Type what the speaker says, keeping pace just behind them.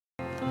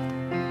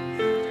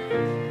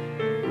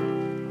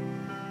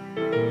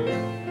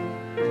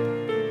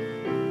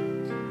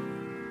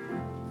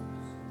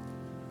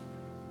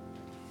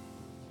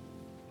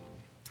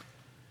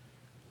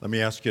Let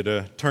me ask you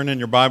to turn in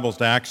your Bibles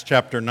to Acts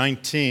chapter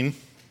 19.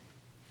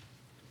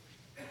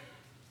 I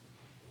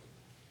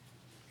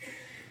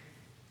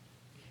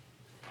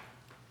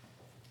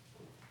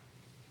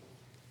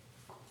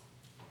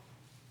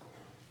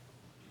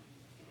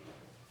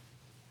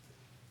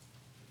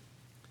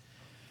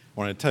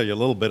want to tell you a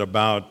little bit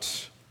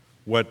about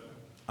what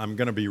I'm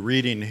going to be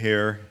reading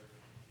here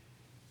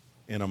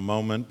in a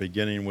moment,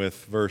 beginning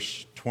with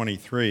verse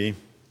 23.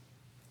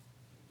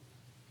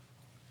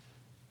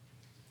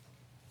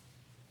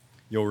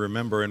 You'll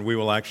remember, and we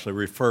will actually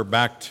refer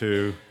back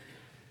to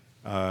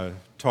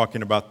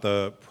talking about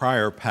the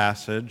prior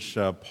passage.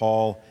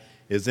 Paul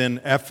is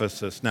in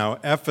Ephesus. Now,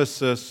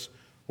 Ephesus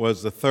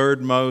was the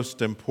third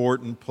most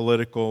important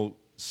political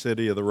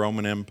city of the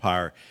Roman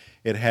Empire.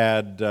 It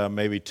had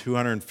maybe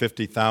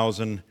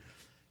 250,000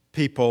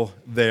 people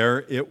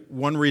there.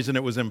 One reason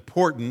it was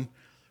important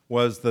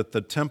was that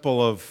the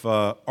temple of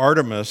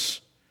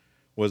Artemis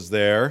was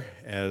there,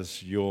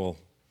 as you'll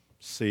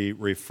see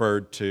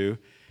referred to.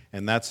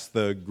 And that's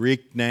the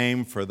Greek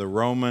name for the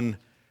Roman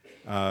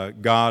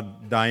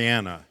god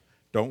Diana.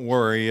 Don't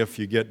worry if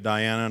you get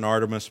Diana and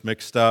Artemis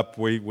mixed up.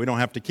 We don't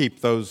have to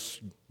keep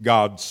those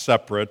gods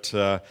separate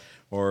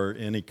or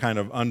any kind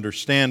of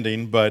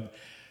understanding, but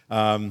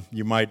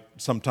you might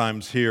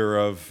sometimes hear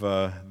of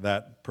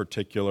that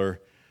particular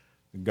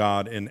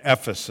god in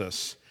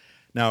Ephesus.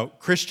 Now,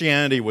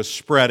 Christianity was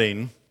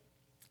spreading,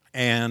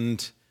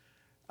 and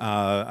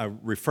I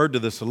referred to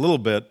this a little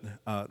bit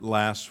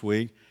last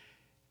week.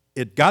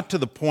 It got to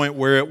the point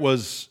where it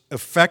was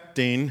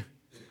affecting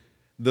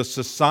the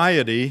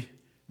society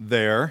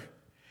there,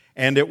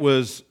 and it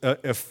was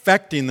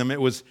affecting them. It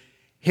was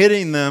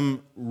hitting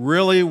them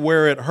really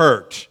where it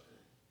hurt,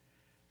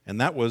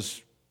 and that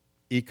was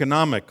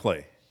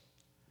economically.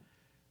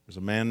 There's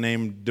a man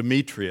named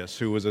Demetrius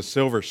who was a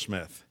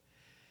silversmith,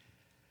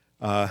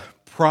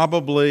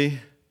 probably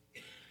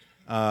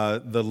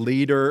the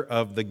leader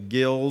of the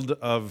guild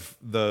of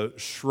the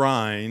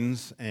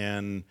shrines,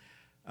 and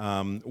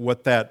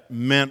what that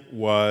meant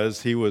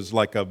was he was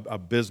like a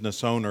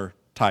business owner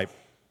type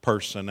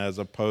person as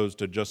opposed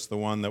to just the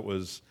one that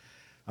was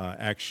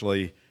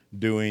actually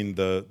doing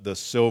the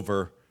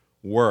silver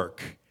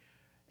work.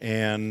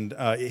 And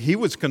he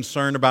was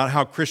concerned about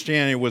how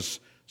Christianity was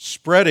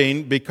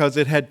spreading because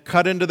it had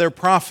cut into their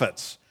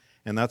profits.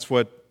 And that's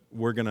what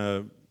we're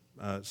going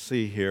to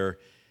see here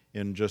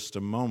in just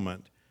a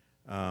moment.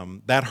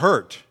 That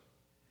hurt.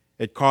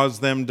 It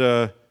caused them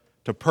to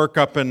perk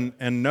up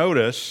and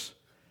notice.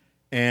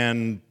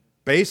 And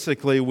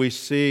basically, we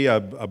see a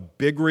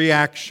big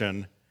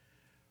reaction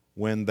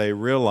when they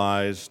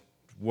realized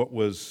what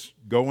was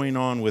going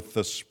on with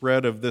the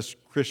spread of this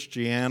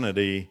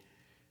Christianity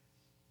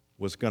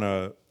was going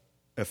to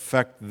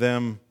affect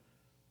them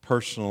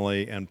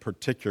personally and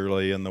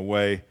particularly in the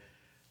way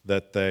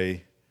that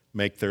they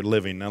make their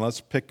living. Now,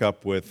 let's pick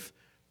up with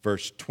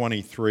verse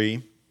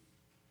 23.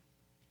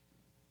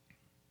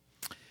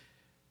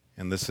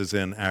 And this is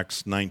in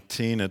Acts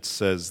 19. It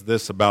says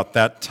this: about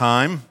that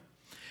time,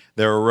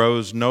 there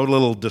arose no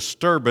little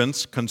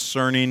disturbance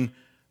concerning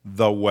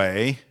the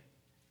way.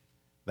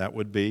 That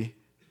would be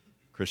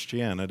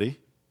Christianity.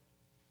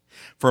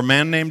 For a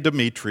man named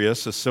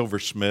Demetrius, a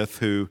silversmith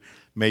who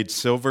made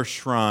silver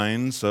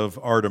shrines of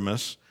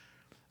Artemis,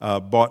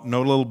 brought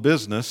no little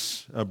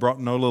business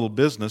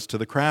to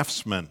the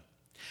craftsmen.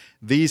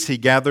 These he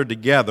gathered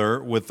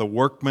together with the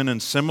workmen in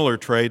similar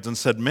trades and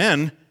said,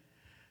 "Men,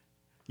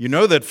 you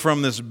know that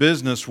from this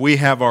business we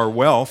have our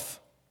wealth.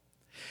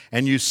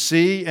 And you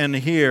see and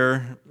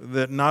hear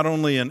that not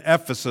only in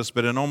Ephesus,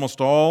 but in almost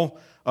all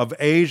of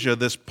Asia,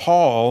 this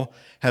Paul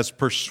has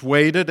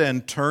persuaded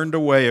and turned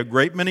away a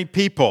great many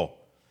people,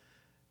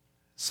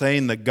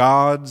 saying the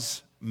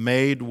gods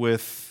made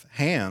with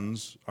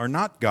hands are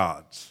not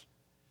gods.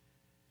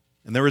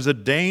 And there is a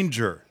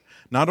danger,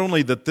 not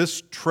only that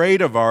this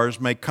trade of ours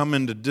may come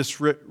into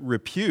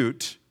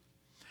disrepute,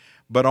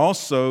 but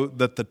also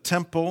that the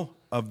temple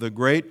of the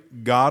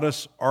great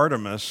goddess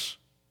Artemis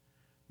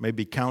may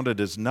be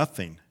counted as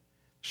nothing.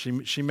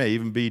 She may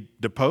even be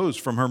deposed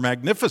from her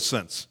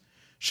magnificence,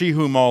 she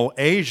whom all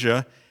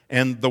Asia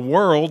and the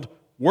world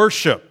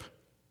worship."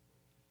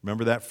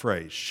 Remember that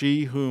phrase,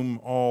 she whom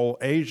all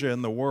Asia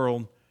and the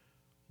world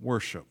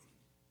worship.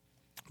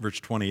 Verse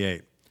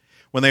 28.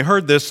 When they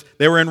heard this,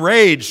 they were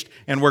enraged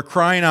and were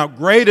crying out,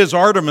 "Great is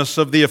Artemis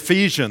of the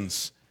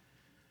Ephesians!"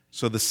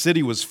 So the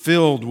city was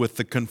filled with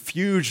the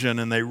confusion,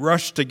 and they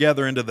rushed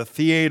together into the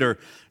theater,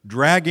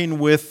 dragging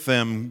with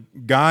them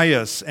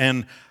Gaius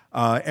and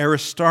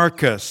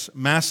Aristarchus,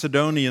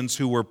 Macedonians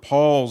who were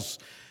Paul's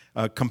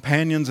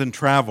companions in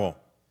travel.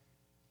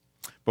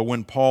 But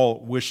when Paul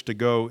wished to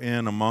go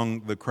in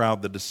among the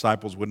crowd, the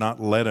disciples would not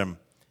let him.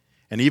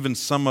 And even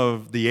some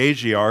of the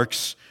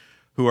Asiarchs,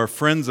 who are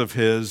friends of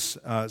his,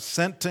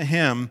 sent to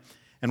him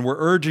and were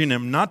urging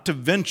him not to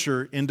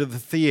venture into the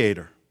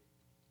theater.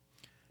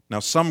 Now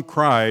some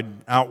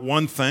cried out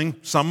one thing,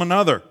 some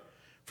another,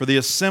 for the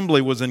assembly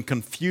was in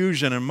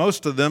confusion, and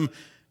most of them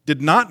did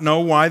not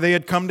know why they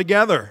had come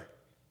together.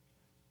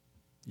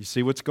 You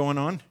see what's going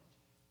on?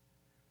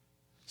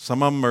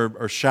 Some of them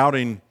are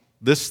shouting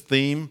this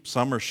theme,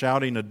 some are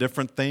shouting a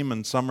different theme,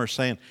 and some are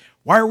saying,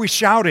 why are we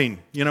shouting?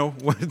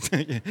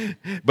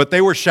 But they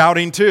were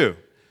shouting too.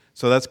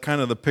 So that's kind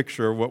of the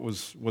picture of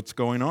what's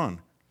going on.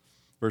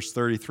 Verse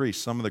 33,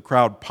 some of the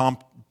crowd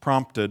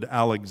prompted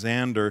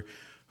Alexander,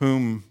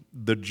 whom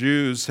the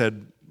Jews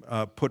had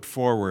put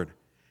forward.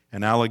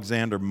 And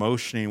Alexander,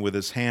 motioning with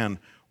his hand,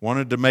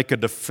 wanted to make a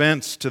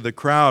defense to the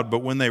crowd,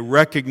 but when they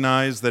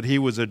recognized that he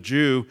was a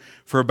Jew,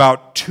 for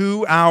about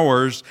 2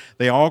 hours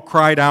they all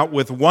cried out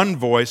with one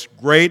voice,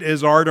 "Great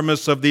is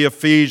Artemis of the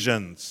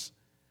Ephesians."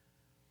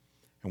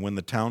 And when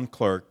the town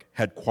clerk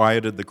had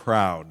quieted the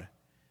crowd,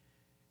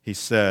 he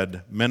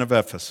said, "Men of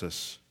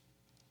Ephesus,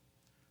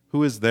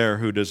 who is there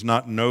who does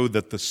not know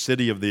that the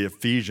city of the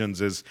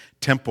Ephesians is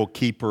temple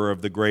keeper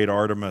of the great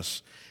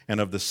Artemis and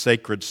of the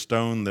sacred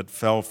stone that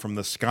fell from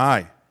the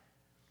sky?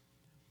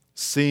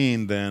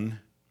 Seeing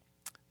then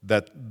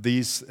that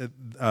these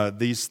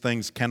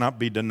things cannot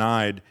be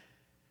denied,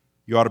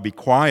 you ought to be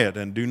quiet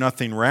and do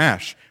nothing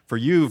rash. For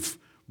you've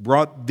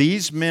brought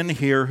these men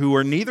here who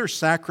are neither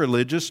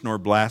sacrilegious nor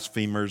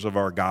blasphemers of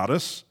our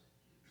goddess.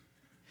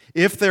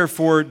 If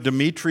therefore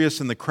Demetrius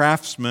and the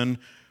craftsmen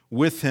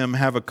with him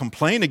have a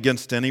complaint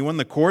against anyone,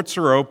 the courts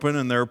are open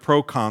and there are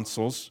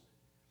proconsuls.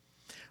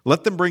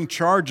 Let them bring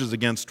charges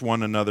against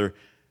one another.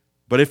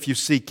 But if you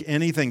seek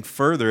anything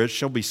further, it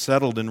shall be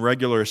settled in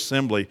regular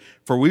assembly.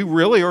 For we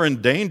really are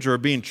in danger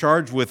of being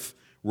charged with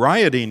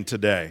rioting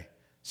today,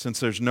 since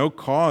there's no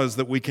cause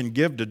that we can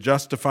give to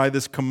justify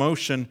this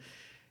commotion."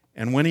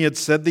 And when he had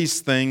said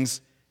these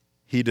things,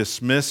 he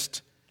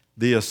dismissed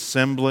the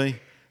assembly.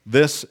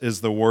 This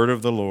is the word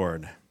of the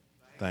Lord.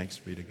 Thanks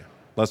be to God.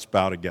 Let's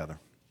bow together.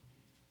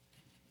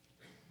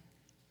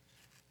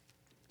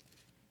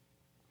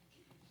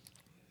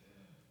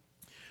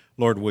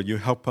 Lord, will you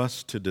help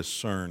us to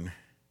discern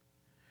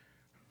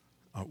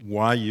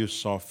why you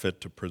saw fit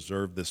to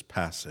preserve this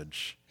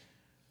passage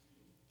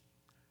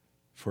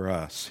for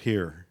us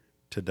here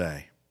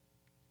today?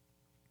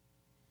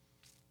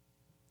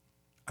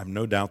 I've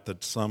no doubt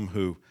that some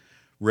who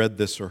read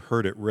this or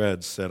heard it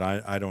read said,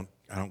 I don't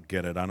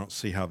get it. I don't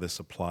see how this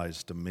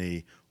applies to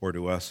me or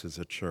to us as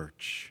a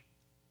church.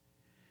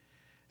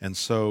 And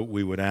so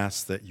we would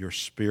ask that your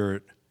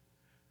Spirit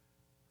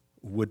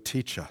would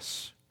teach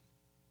us,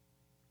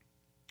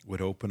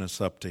 would open us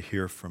up to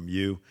hear from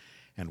you.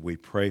 And we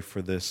pray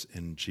for this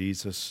in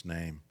Jesus'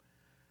 name.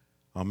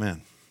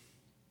 Amen.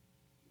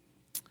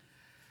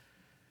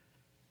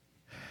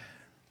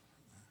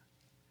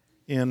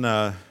 In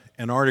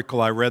an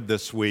article I read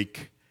this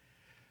week,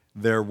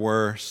 there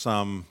were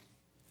some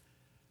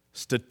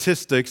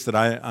statistics that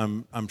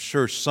I'm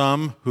sure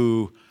some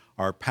who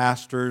are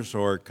pastors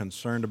or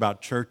concerned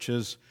about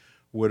churches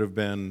would have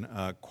been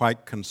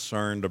quite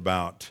concerned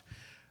about.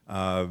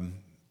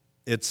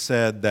 It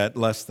said that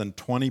less than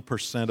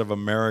 20% of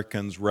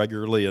Americans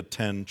regularly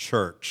attend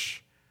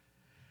church.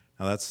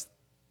 Now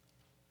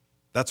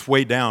that's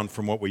way down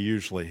from what we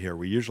usually hear.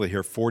 We usually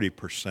hear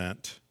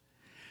 40%.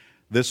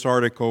 This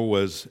article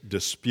was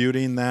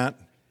disputing that.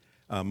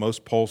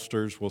 Most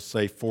pollsters will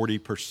say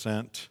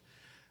 40%,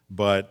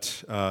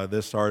 but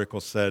this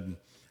article said,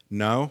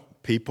 no,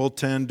 people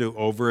tend to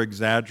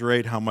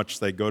over-exaggerate how much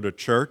they go to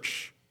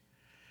church.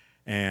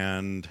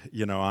 And,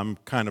 I'm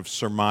kind of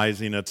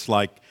surmising it's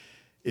like,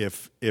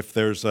 if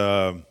there's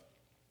a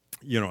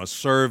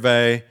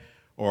survey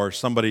or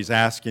somebody's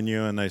asking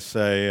you and they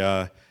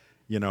say,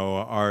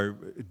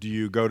 do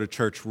you go to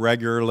church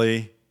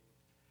regularly,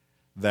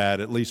 that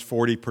at least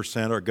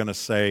 40% are going to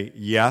say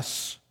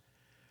yes.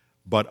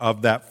 But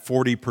of that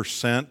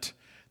 40%,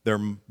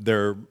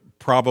 there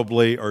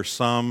probably are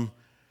some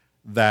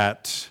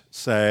that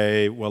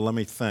say, well, let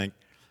me think.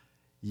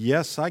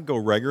 Yes, I go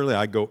regularly.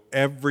 I go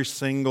every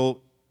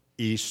single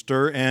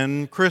Easter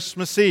and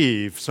Christmas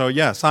Eve. So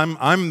yes,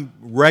 I'm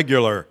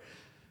regular.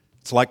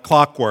 It's like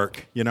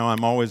clockwork.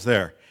 I'm always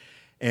there.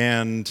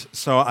 And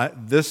so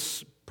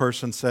this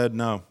person said,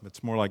 no,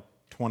 it's more like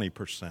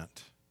 20%,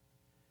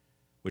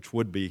 which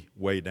would be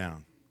way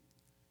down.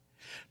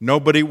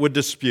 Nobody would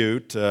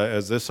dispute,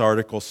 as this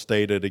article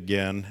stated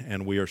again,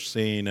 and we are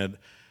seeing it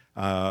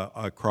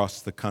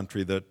across the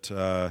country,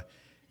 that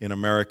in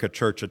America,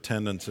 church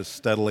attendance is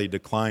steadily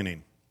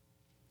declining.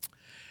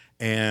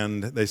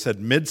 And they said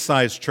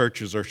mid-sized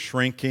churches are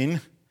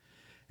shrinking,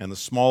 and the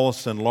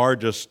smallest and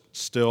largest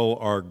still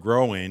are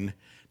growing.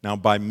 Now,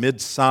 by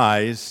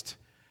mid-sized,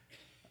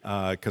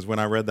 because when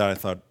I read that, I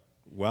thought,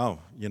 wow,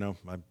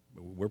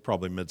 we're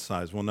probably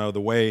mid-sized. Well, no, the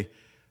way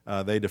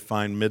they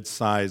define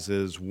mid-size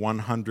is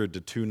 100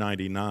 to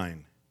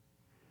 299.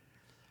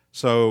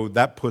 So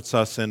that puts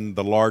us in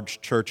the large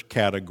church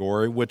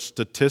category, which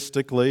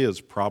statistically is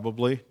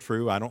probably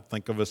true. I don't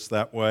think of us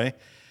that way,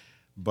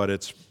 but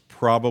it's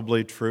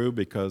probably true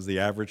because the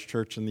average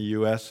church in the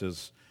U.S.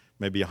 is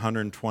maybe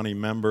 120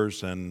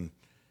 members, and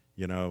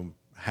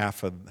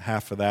half of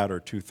that or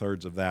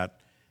 2/3 of that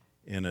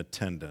in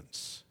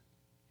attendance.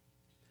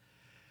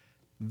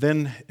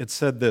 Then it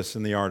said this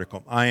in the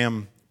article: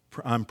 I'm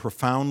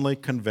profoundly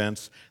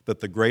convinced that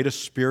the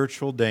greatest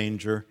spiritual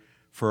danger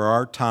for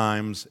our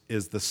times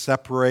is the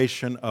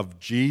separation of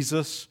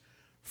Jesus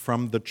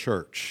from the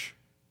church.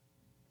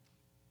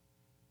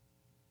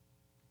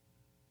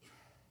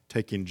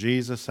 Taking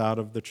Jesus out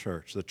of the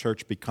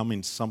church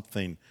becoming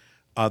something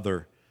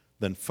other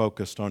than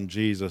focused on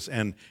Jesus.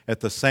 And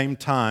at the same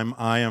time,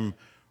 I am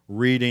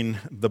reading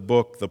the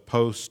book, The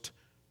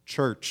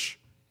Post-Church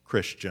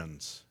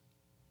Christians.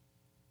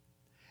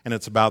 And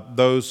it's about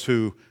those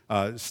who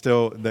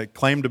that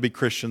claim to be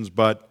Christians,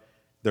 but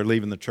they're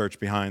leaving the church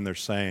behind. They're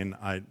saying,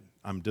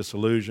 I'm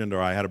disillusioned,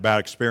 or I had a bad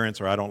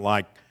experience, or I don't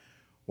like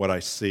what I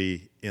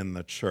see in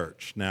the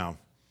church. Now,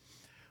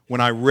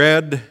 when I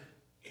read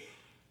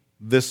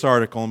this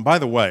article, and by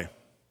the way,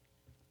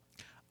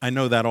 I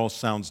know that all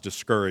sounds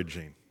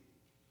discouraging.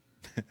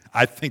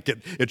 I think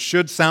it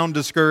should sound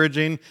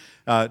discouraging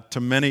to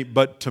many,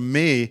 but to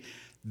me,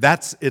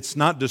 it's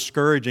not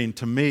discouraging.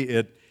 To me,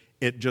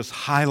 it just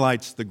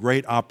highlights the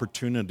great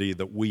opportunity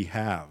that we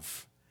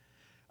have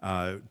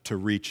to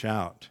reach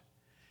out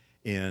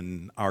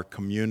in our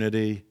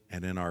community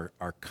and in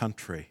our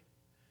country.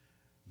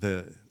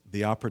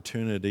 The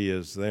opportunity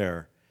is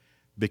there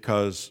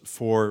because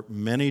for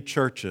many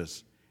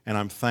churches, and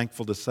I'm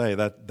thankful to say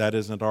that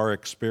isn't our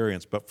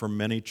experience, but for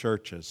many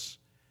churches,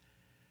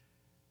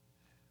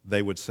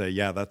 they would say,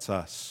 yeah, that's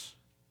us.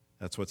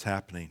 That's what's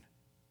happening.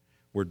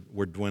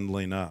 We're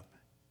dwindling up.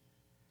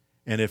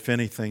 And if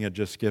anything, it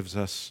just gives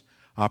us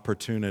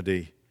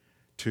opportunity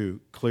to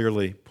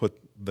clearly put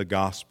the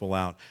gospel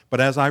out.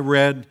 But as I'm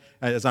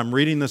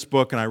reading this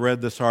book and I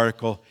read this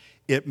article,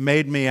 it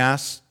made me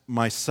ask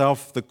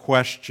myself the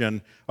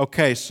question,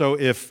 okay, so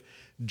if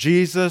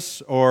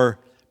Jesus or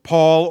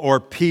Paul or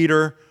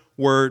Peter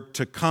were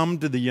to come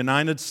to the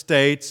United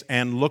States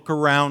and look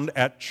around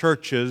at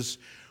churches,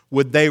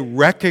 would they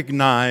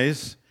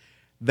recognize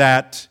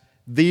that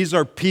these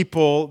are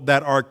people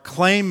that are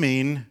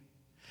claiming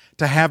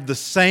to have the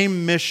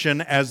same mission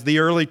as the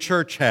early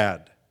church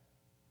had?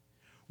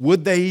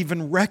 Would they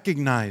even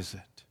recognize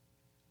it?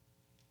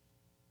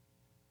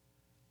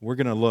 We're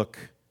going to look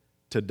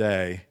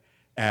today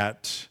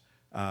at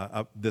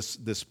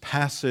this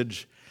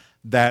passage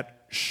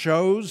that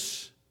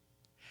shows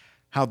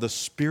how the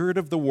spirit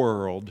of the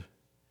world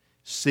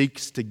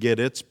seeks to get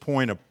its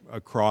point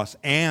across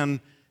and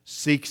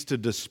seeks to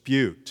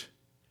dispute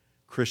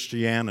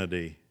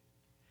Christianity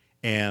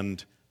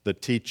and the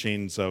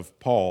teachings of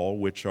Paul,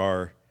 which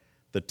are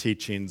the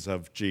teachings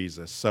of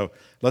Jesus. So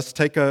let's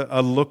take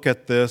a look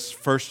at this,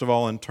 first of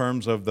all, in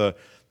terms of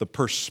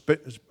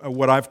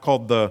what I've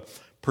called the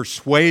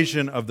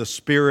persuasion of the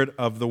spirit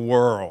of the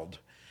world.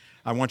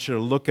 I want you to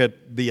look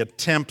at the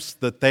attempts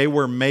that they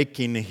were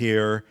making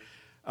here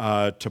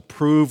to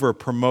prove or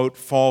promote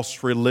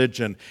false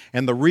religion.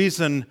 And the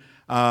reason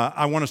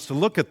I want us to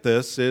look at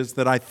this is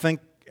that I think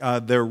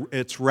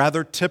it's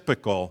rather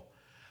typical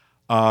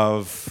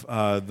of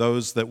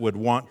those that would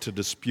want to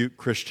dispute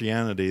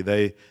Christianity.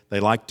 They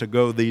like to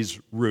go these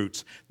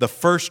routes. The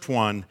first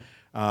one,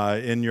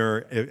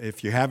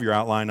 if you have your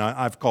outline,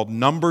 I've called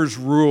Numbers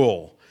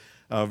Rule,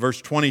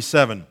 verse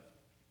 27.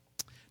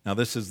 Now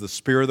this is the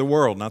spirit of the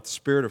world, not the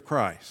spirit of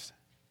Christ.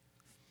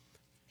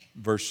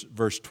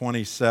 Verse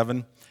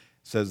 27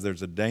 says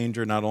there's a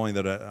danger not only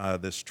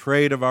that this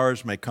trade of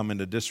ours may come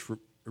into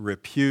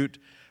disrepute,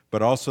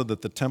 but also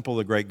that the temple of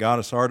the great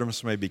goddess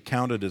Artemis may be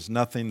counted as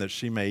nothing, that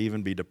she may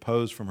even be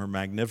deposed from her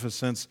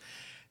magnificence.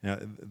 Now,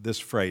 this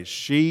phrase,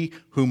 she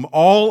whom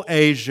all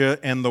Asia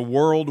and the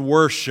world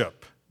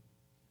worship.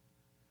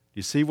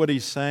 You see what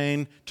he's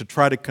saying to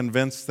try to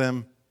convince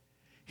them?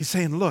 He's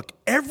saying, look,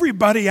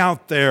 everybody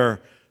out there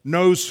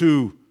knows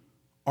who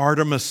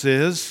Artemis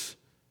is.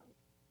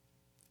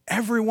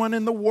 Everyone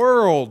in the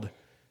world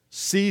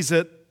sees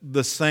it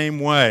the same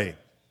way.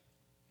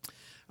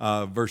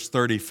 Verse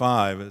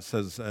 35, it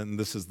says, and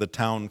this is the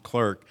town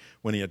clerk,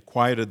 when he had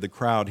quieted the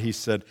crowd, he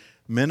said,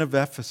 men of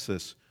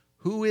Ephesus,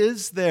 who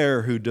is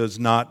there who does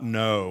not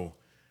know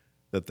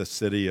that the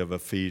city of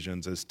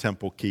Ephesians is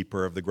temple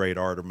keeper of the great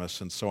Artemis,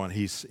 and so on?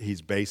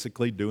 He's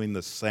basically doing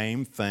the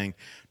same thing,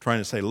 trying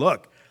to say,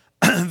 look,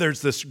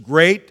 there's this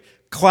great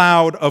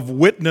cloud of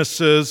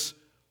witnesses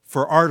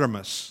for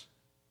Artemis,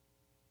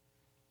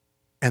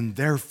 and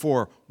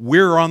therefore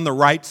we're on the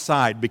right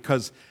side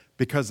because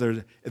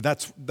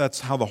that's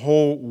how the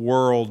whole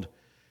world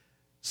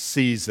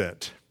sees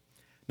it.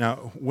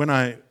 Now, when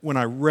I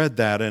read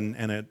that,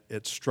 and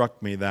it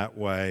struck me that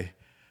way,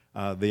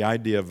 the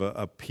idea of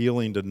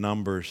appealing to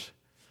numbers,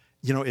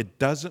 it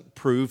doesn't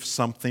prove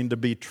something to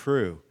be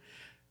true.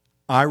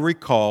 I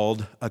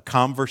recalled a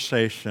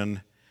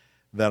conversation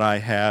that I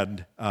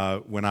had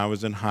when I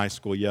was in high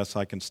school. Yes,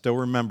 I can still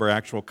remember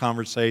actual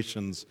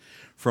conversations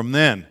from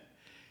then.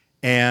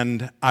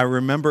 And I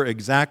remember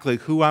exactly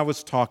who I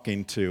was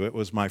talking to. It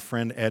was my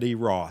friend Eddie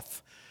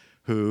Roth,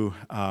 who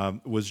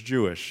was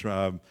Jewish.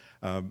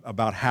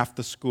 About half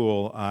the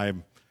school I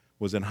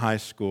was in high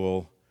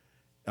school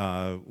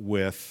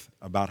with,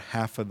 about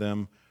half of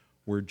them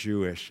were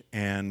Jewish.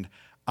 And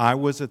I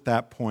was at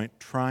that point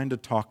trying to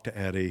talk to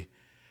Eddie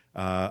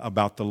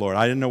about the Lord.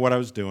 I didn't know what I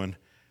was doing,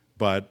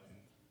 but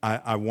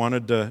I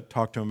wanted to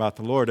talk to him about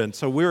the Lord. And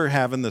so we were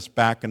having this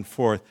back and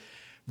forth.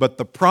 But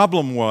the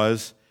problem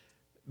was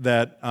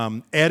that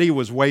Eddie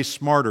was way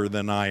smarter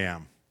than I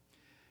am.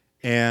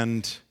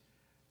 And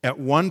at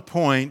one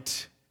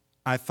point,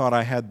 I thought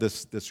I had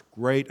this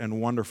great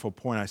and wonderful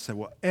point. I said,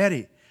 well,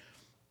 Eddie,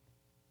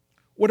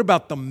 what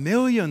about the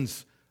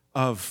millions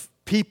of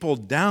people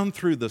down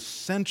through the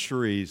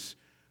centuries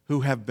who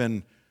have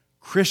been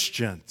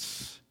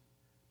Christians?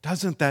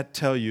 Doesn't that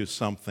tell you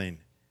something?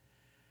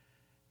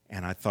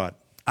 And I thought,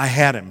 I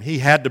had him. He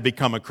had to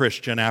become a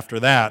Christian after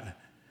that.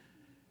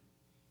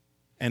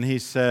 And he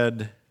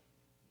said,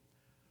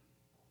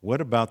 what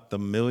about the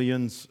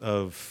millions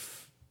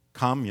of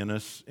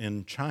communists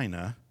in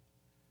China?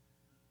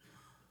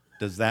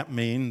 Does that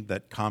mean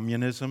that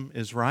communism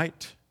is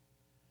right?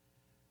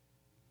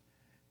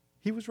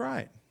 He was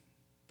right.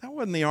 That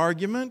wasn't the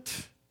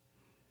argument.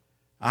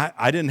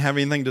 I didn't have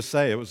anything to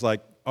say. It was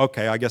like,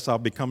 okay, I guess I'll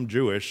become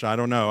Jewish. I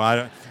don't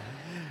know.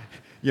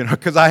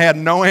 Because I had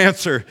no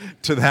answer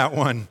to that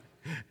one.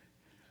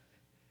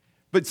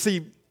 But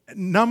see,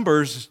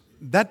 numbers,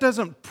 that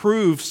doesn't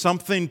prove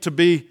something to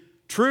be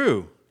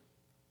true.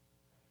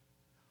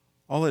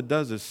 All it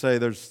does is say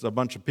there's a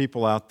bunch of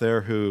people out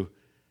there who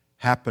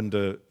happen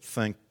to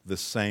think the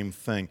same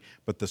thing.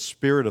 But the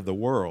spirit of the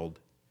world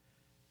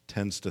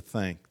tends to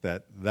think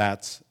that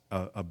that's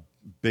a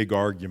big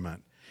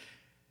argument.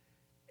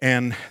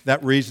 And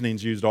that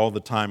reasoning's used all the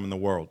time in the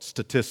world.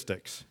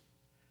 Statistics.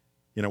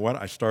 You know what?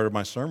 I started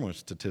my sermon with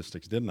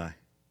statistics, didn't I?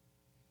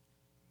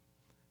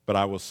 But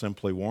I will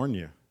simply warn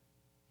you.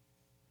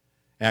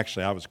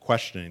 Actually, I was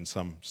questioning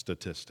some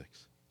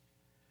statistics.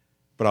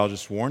 But I'll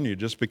just warn you,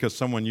 just because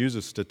someone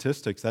uses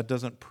statistics, that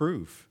doesn't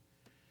prove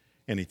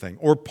anything.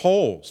 Or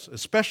polls,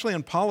 especially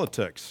in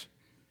politics.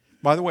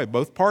 By the way,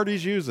 both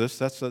parties use this.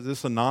 This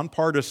is a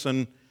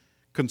nonpartisan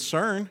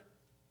concern.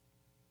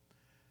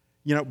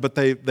 But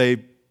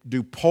they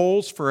do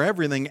polls for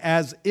everything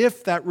as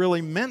if that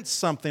really meant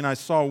something. I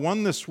saw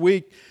one this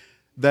week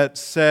that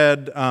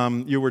said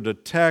you were to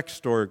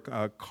text or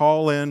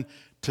call in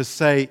to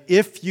say,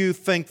 if you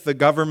think the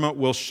government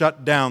will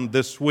shut down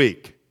this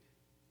week.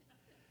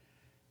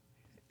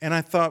 And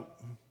I thought,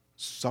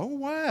 so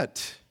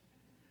what?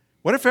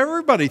 What if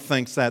everybody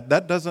thinks that?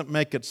 That doesn't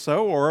make it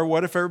so. Or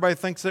what if everybody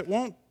thinks it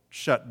won't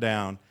shut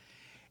down?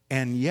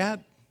 And yet,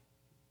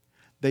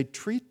 they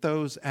treat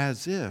those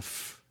as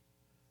if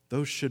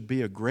those should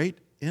be a great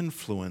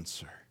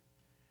influencer.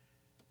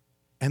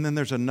 And then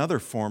there's another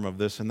form of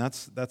this, and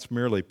that's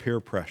merely peer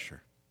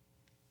pressure.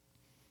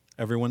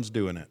 Everyone's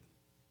doing it.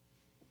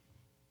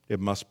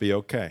 It must be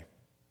okay.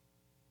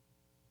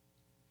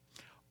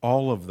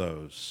 All of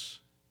those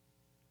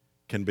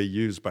can be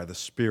used by the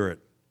spirit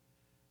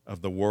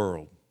of the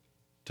world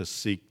to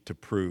seek to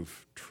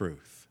prove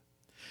truth.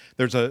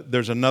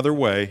 There's another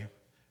way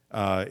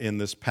in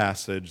this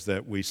passage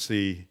that we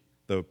see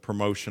the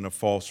promotion of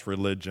false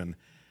religion,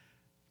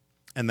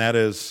 and that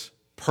is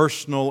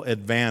personal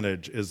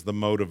advantage is the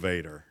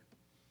motivator.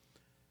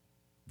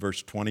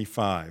 Verse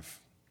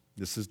 25,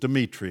 this is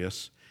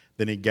Demetrius.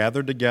 Then he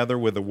gathered together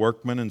with the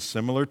workmen in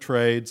similar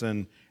trades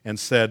and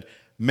said,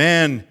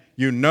 men,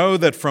 you know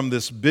that from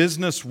this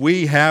business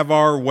we have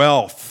our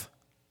wealth.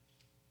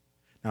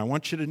 Now I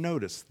want you to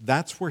notice,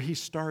 that's where he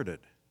started.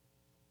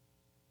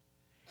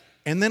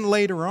 And then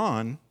later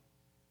on,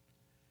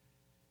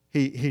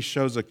 he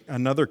shows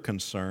another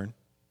concern.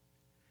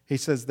 He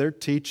says they're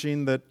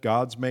teaching that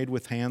gods made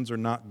with hands are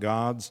not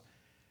gods,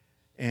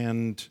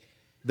 and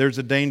there's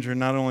a danger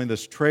not only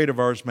this trade of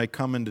ours may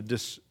come into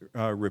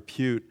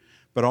disrepute,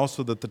 but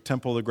also that the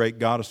temple of the great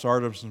goddess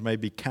Artemis may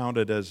be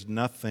counted as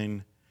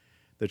nothing,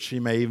 that she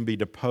may even be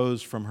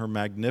deposed from her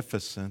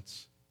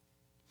magnificence.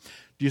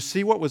 Do you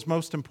see what was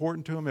most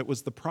important to him? It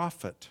was the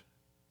prophet.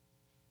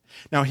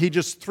 Now, he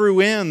just threw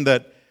in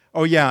that,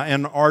 oh yeah,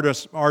 and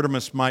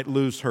Artemis might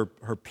lose her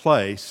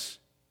place,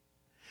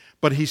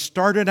 but he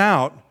started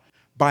out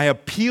by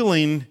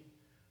appealing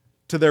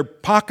to their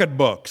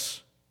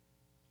pocketbooks.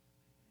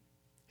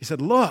 He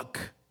said,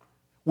 look,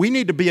 we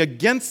need to be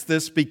against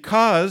this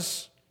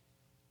because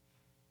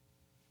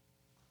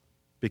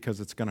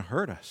it's going to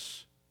hurt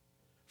us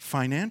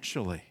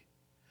financially.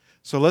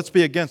 So let's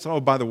be against.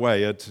 Oh, by the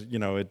way,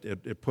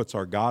 it puts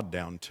our God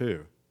down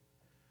too.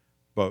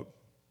 But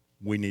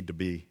we need to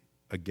be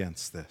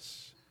against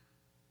this.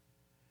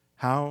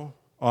 How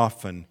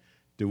often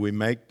do we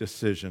make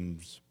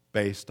decisions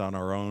based on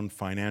our own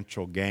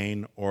financial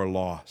gain or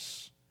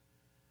loss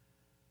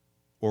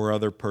or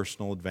other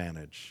personal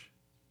advantage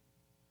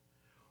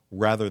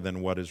rather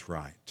than what is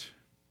right?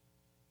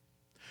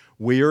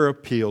 We are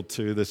appealed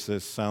to, this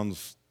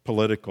sounds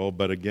political,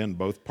 but again,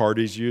 both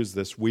parties use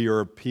this. We are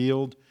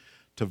appealed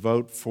to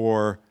vote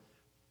for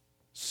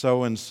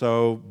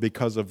so-and-so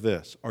because of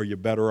this. Are you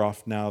better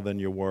off now than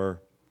you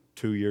were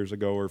 2 years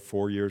ago or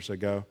 4 years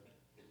ago?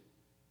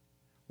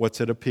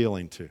 What's it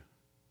appealing to?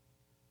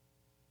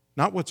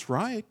 Not what's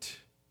right,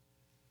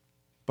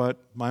 but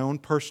my own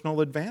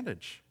personal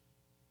advantage.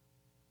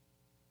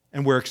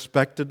 And we're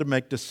expected to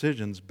make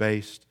decisions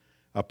based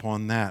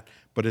upon that.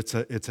 But it's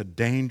a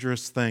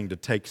dangerous thing to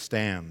take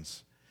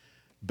stands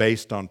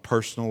based on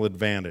personal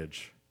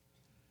advantage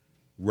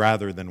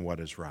rather than what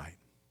is right.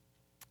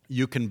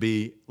 You can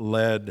be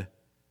led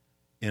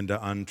into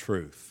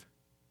untruth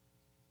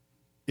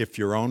if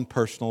your own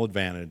personal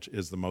advantage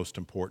is the most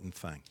important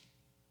thing.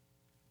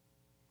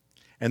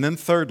 And then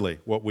thirdly,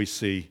 what we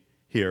see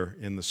here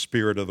in the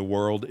spirit of the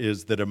world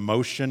is that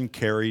emotion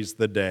carries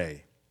the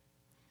day.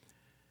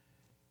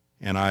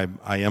 And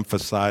I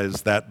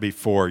emphasized that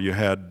before. You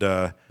had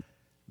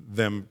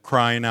them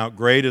crying out,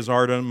 "Great is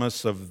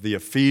Artemis of the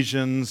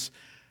Ephesians,"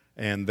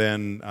 and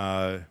then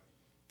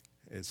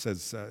it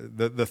says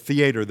the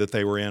theater that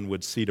they were in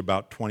would seat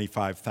about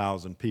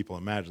 25,000 people.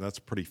 Imagine, that's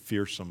a pretty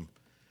fearsome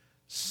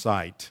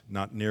sight,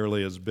 not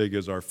nearly as big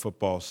as our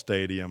football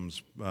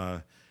stadiums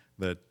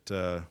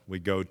that we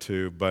go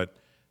to, but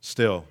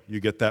still, you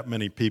get that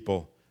many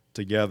people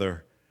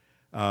together.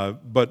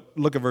 But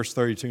look at verse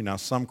 32. Now,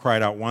 some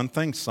cried out one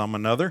thing, some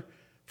another,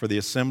 for the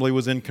assembly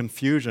was in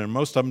confusion, and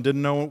most of them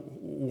didn't know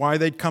why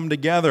they'd come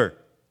together.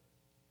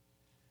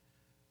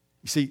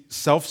 You see,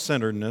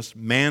 self-centeredness,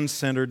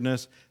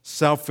 man-centeredness,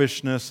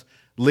 selfishness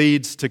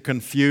leads to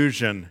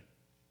confusion.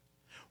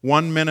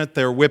 One minute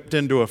they're whipped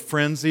into a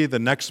frenzy, the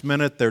next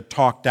minute they're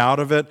talked out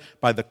of it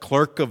by the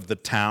clerk of the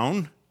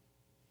town.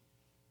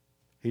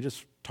 He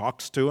just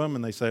talks to them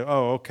and they say,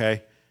 "Oh,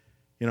 okay."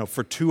 You know,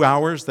 for 2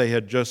 hours they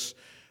had just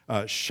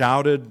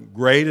shouted,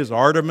 "Great is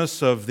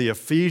Artemis of the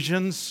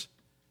Ephesians."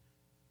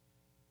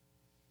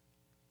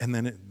 And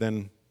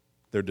then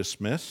they're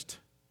dismissed.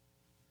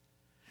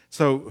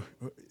 So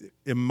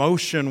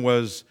emotion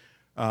was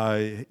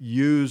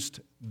used,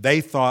 they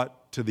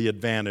thought, to the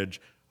advantage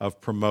of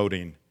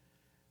promoting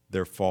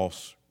their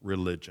false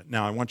religion.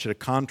 Now, I want you to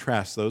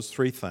contrast those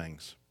three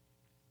things.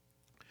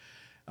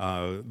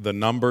 The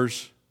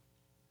numbers,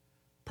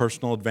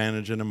 personal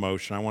advantage, and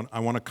emotion. I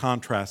want to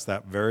contrast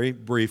that very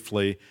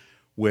briefly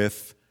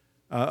with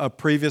a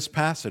previous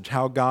passage,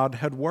 how God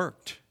had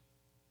worked.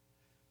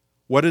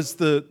 What is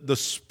the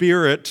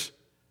spirit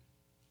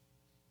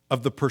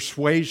of the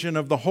persuasion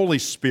of the Holy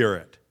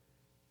Spirit?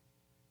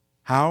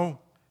 How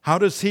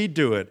does He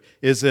do it?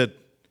 Is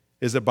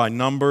it by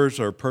numbers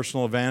or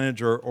personal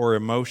advantage or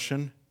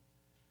emotion?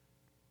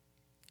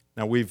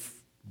 Now, we've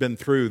been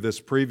through this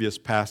previous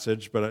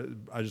passage, but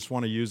I just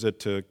want to use it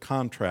to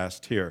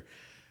contrast here.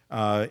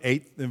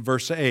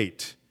 Verse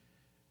 8,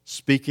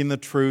 speaking the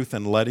truth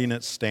and letting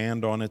it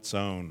stand on its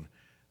own.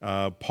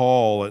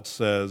 Paul, it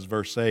says,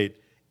 verse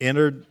 8,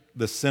 entered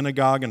the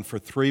synagogue and for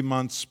 3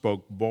 months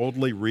spoke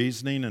boldly,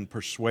 reasoning and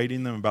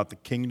persuading them about the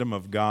kingdom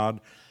of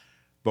God.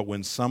 But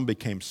when some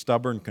became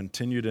stubborn,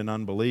 continued in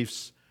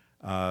unbeliefs,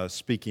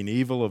 speaking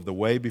evil of the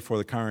way before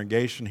the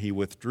congregation, he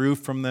withdrew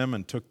from them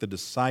and took the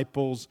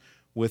disciples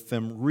with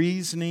them,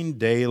 reasoning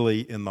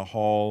daily in the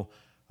hall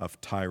of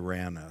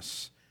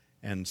Tyrannus,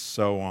 and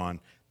so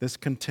on. This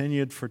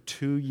continued for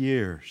 2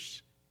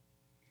 years.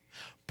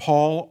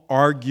 Paul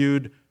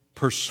argued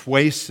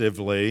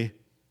persuasively.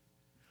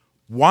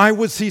 Why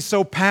was he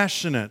so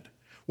passionate?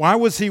 Why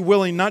was he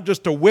willing not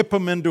just to whip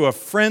them into a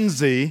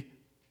frenzy,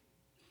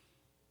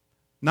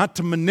 not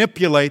to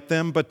manipulate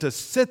them, but to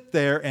sit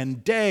there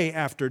and day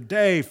after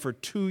day for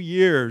 2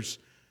 years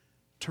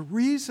to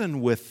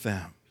reason with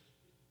them?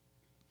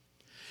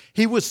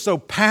 He was so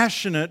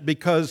passionate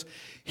because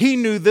he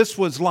knew this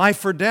was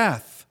life or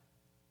death.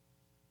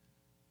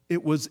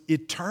 It was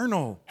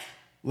eternal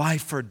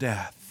life or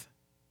death.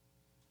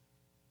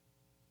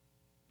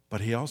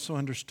 But he also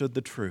understood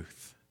the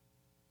truth,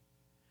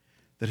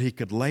 that he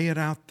could lay it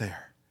out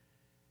there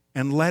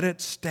and let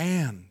it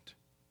stand.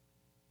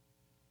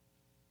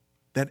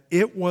 That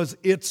it was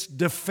its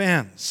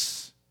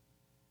defense.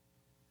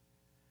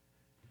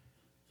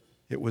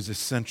 It was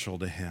essential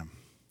to him.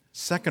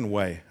 Second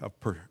way of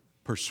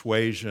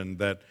persuasion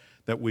that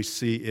we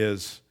see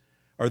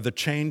are the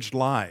changed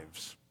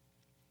lives.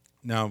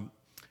 Now,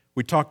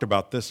 we talked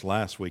about this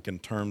last week in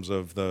terms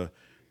of the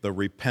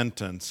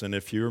repentance. And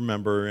if you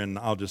remember, and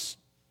I'll just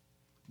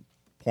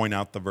point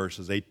out the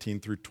verses 18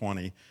 through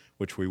 20,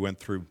 which we went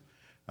through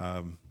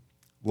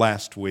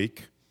last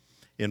week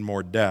in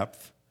more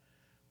depth.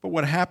 But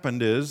what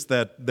happened is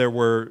that there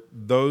were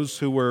those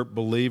who were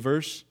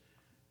believers,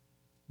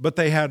 but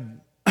they had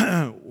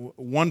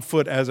one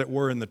foot, as it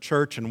were, in the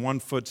church and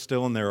one foot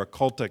still in their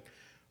occultic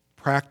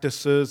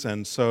practices.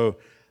 And so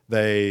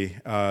they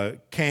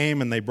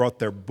came and they brought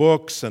their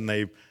books and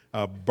they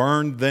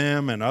burned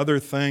them and other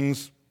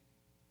things.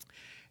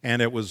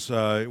 And it was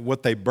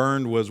what they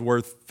burned was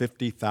worth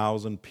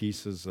 50,000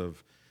 pieces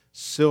of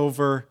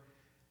silver.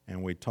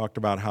 And we talked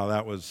about how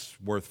that was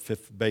worth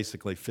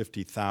basically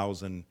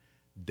 50,000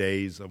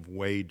 days of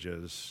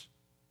wages.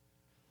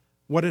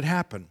 What had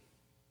happened?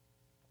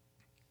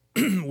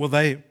 Well,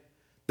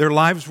 their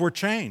lives were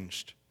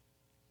changed.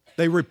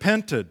 They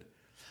repented.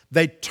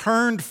 They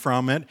turned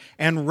from it,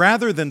 and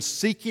rather than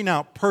seeking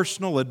out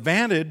personal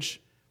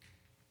advantage,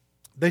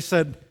 they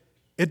said,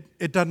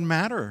 it doesn't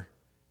matter.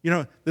 You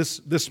know,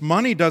 this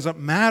money doesn't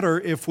matter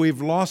if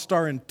we've lost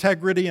our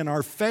integrity and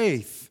our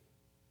faith.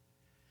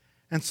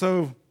 And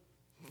so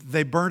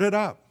they burned it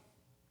up.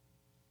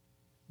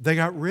 They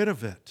got rid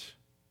of it.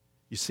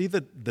 You see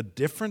the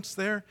difference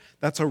there?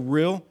 That's a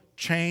real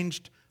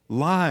changed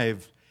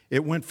life.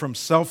 It went from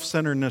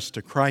self-centeredness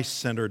to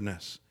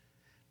Christ-centeredness.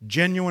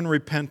 Genuine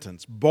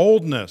repentance,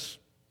 boldness.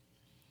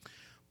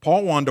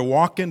 Paul wanted to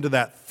walk into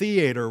that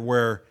theater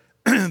where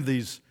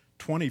these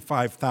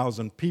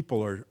 25,000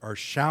 people are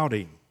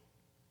shouting.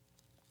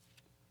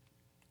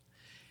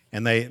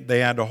 And they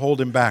had to hold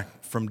him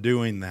back from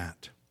doing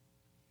that.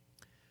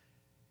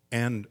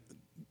 And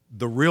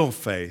the real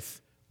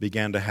faith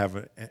began to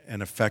have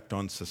an effect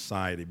on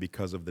society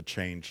because of the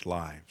changed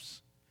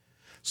lives.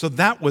 So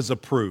that was a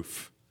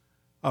proof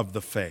of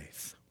the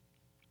faith.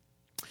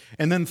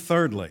 And then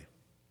thirdly,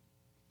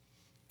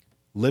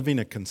 living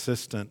a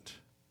consistent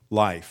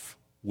life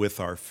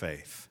with our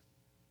faith.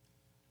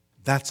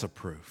 That's a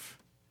proof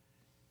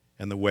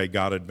in the way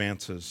God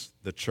advances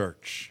the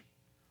church.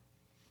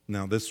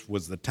 Now, this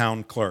was the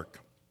town clerk.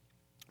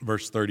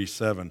 Verse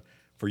 37,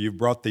 for you've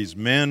brought these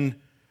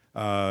men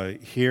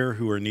here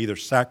who are neither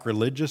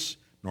sacrilegious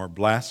nor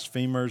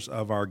blasphemers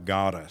of our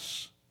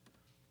goddess.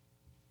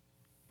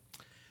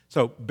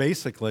 So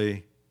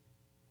basically,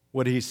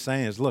 what he's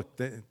saying is, look,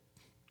 they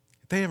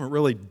haven't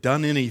really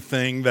done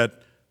anything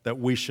that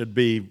we should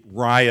be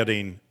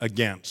rioting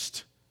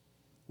against.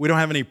 We don't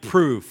have any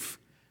proof.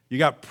 You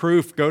got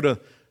proof, go to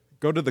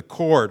the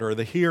court or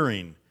the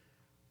hearing.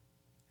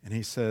 And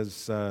he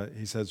says,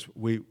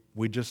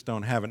 we just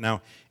don't have it.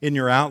 Now, in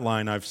your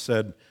outline, I've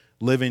said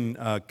living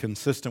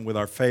consistent with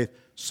our faith,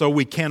 so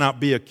we cannot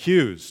be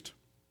accused.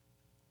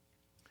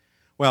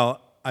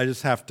 Well, I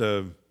just have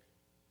to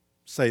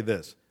say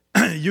this.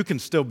 You can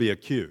still be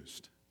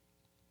accused.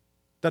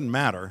 Doesn't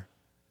matter,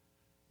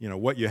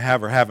 what you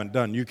have or haven't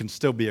done. You can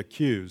still be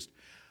accused.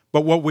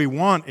 But what we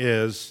want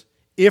is,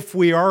 if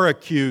we are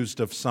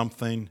accused of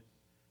something,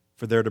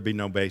 for there to be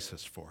no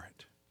basis for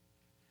it.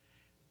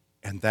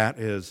 And that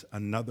is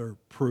another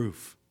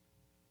proof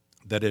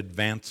that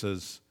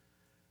advances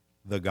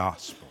the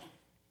gospel.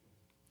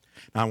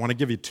 Now, I want to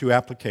give you two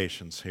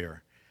applications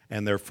here,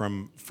 and they're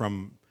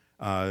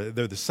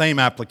they're the same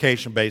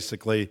application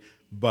basically,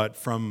 but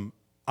from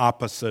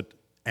opposite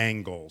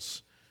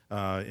angles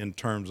in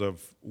terms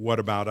of what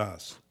about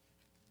us.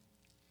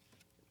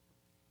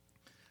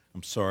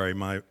 I'm sorry,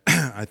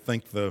 I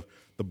think the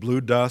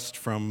blue dust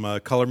from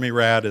Color Me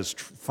Rad has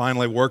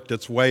finally worked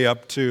its way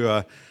up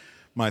to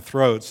my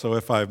throat, so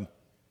if I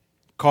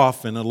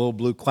cough and a little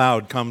blue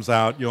cloud comes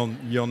out,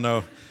 you'll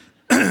know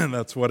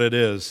that's what it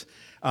is.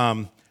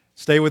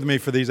 Stay with me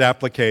for these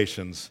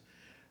applications.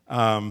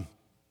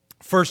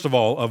 First of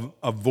all,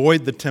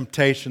 avoid the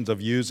temptations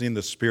of using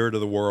the spirit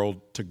of the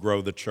world to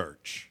grow the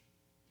church.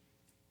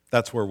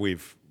 That's where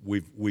we've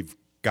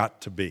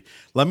got to be.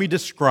 Let me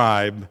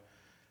describe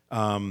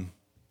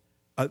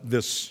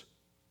this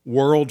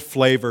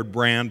world-flavored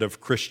brand of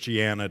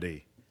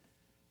Christianity.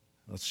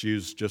 Let's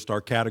use just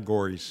our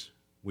categories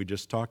we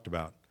just talked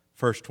about.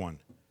 First one,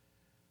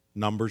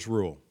 numbers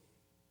rule.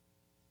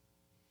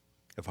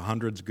 If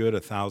 100's good,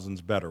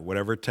 1,000's better.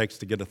 Whatever it takes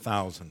to get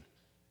 1,000,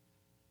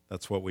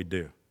 that's what we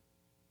do.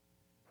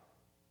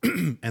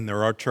 And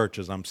there are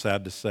churches, I'm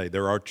sad to say,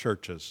 there are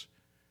churches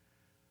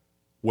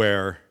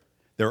where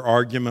their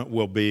argument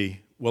will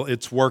be, well,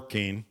 it's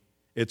working,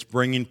 it's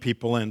bringing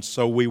people in,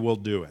 so we will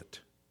do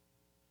it.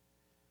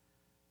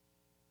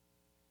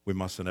 We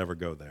mustn't ever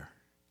go there.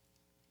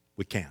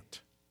 We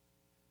can't.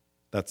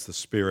 That's the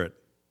spirit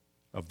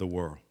of the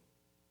world.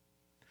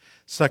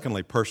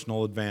 Secondly,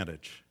 personal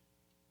advantage.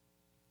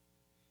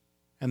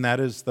 And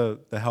that is the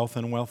health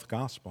and wealth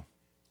gospel.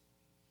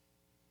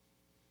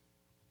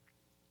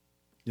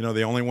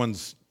 The only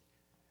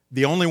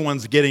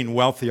ones getting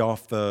wealthy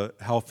off the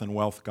health and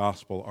wealth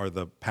gospel are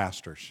the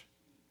pastors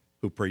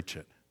who preach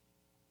it.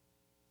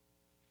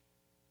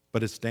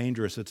 But it's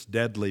dangerous, it's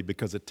deadly,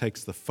 because it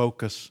takes the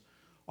focus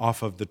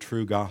off of the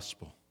true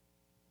gospel.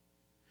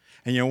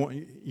 And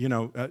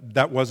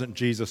that wasn't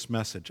Jesus'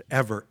 message,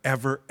 ever,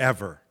 ever,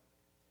 ever.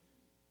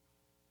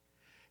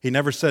 He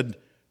never said,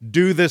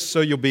 do this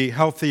so you'll be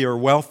healthy or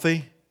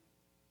wealthy.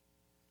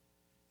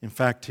 In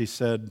fact, he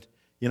said,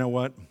 you know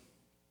what?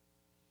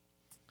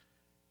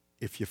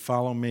 If you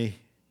follow me,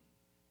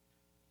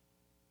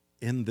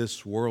 in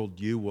this world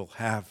you will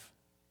have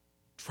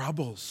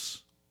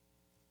troubles.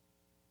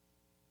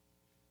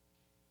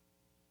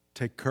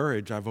 Take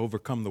courage, I've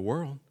overcome the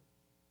world.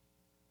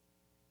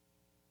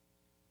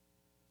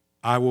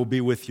 I will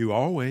be with you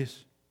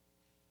always.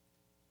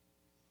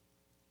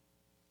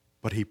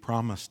 But he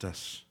promised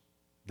us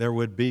there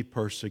would be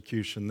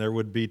persecution, there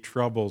would be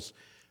troubles,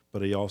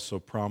 but he also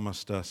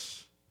promised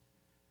us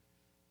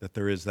that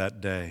there is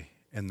that day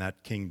and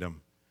that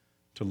kingdom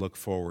to look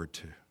forward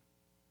to.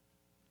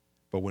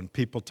 But when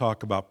people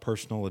talk about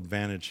personal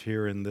advantage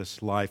here in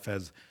this life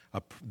as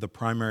the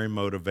primary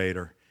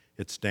motivator,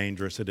 it's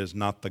dangerous. It is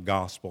not the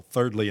gospel.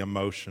 Thirdly,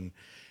 emotion,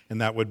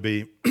 and that would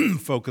be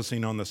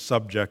focusing on the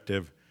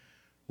subjective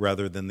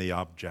rather than the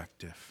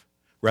objective.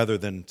 Rather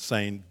than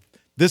saying,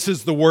 this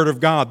is the Word of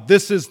God,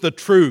 this is the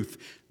truth,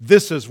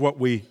 This is what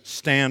we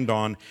stand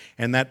on,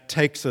 and that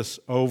takes us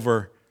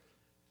over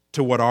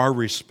to what our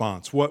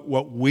response,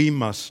 what we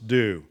must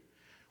do.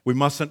 We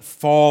mustn't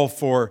fall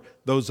for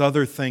those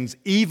other things,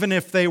 even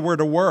if they were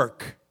to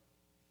work.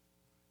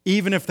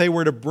 Even if they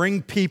were to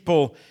bring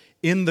people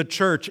in the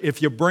church.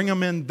 If you bring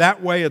them in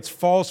that way, it's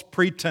false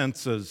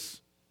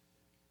pretenses.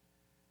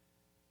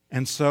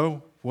 And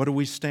so, what do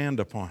we stand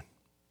upon?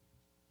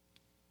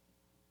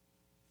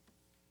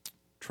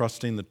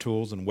 Trusting the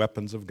tools and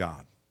weapons of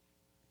God.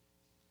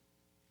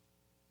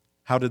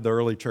 How did the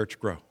early church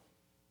grow?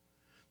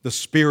 The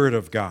Spirit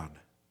of God,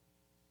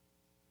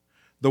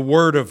 the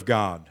Word of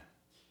God,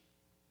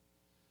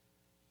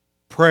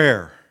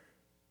 prayer,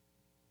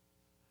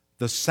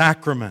 the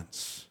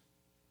sacraments,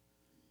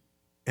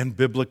 and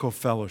biblical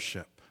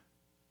fellowship.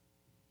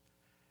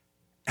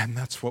 And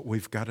that's what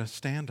we've got to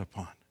stand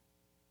upon.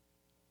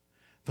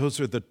 Those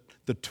are the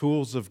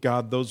tools of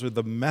God. Those are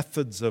the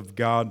methods of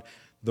God,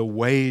 the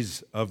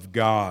ways of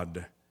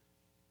God.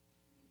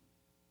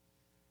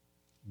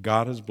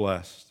 God has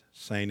blessed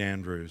St.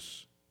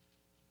 Andrews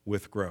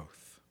with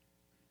growth.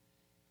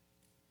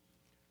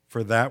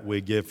 For that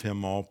we give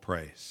Him all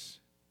praise.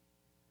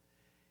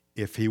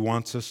 If He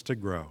wants us to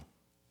grow,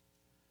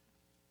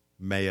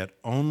 may it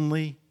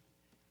only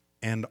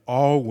and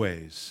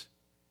always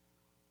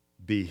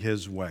be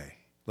His way.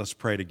 Let's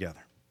pray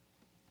together.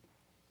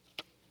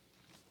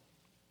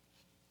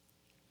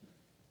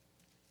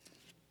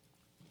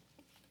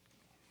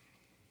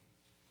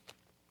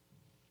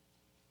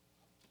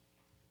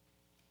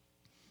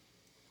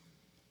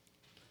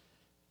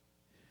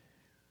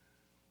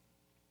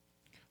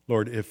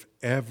 Lord, if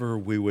ever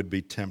we would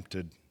be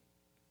tempted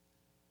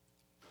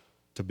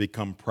to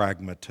become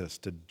pragmatists,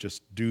 to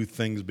just do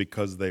things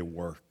because they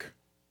work,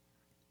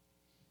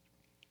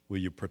 will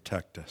you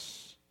protect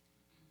us?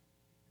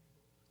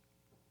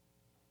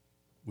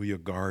 Will you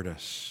guard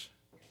us?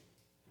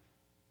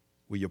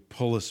 Will you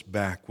pull us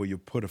back? Will you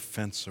put a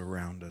fence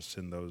around us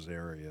in those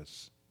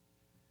areas?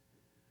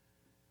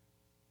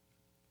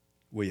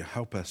 Will you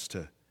help us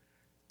to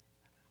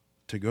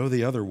go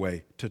the other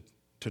way, to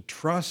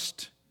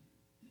trust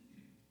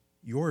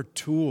your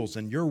tools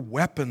and your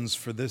weapons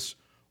for this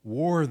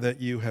war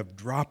that you have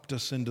dropped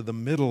us into the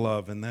middle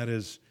of, and that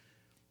is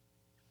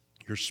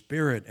your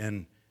Spirit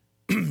and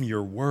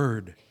your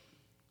Word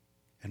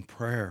and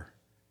prayer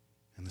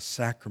and the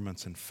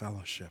sacraments and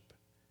fellowship.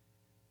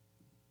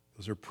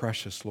 Those are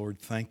precious, Lord.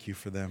 Thank you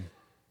for them.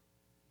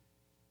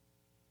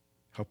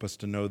 Help us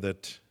to know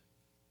that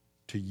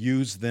to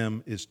use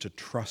them is to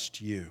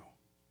trust you.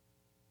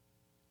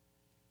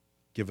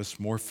 Give us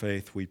more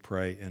faith, we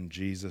pray, in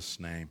Jesus'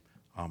 name.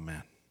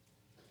 Amen.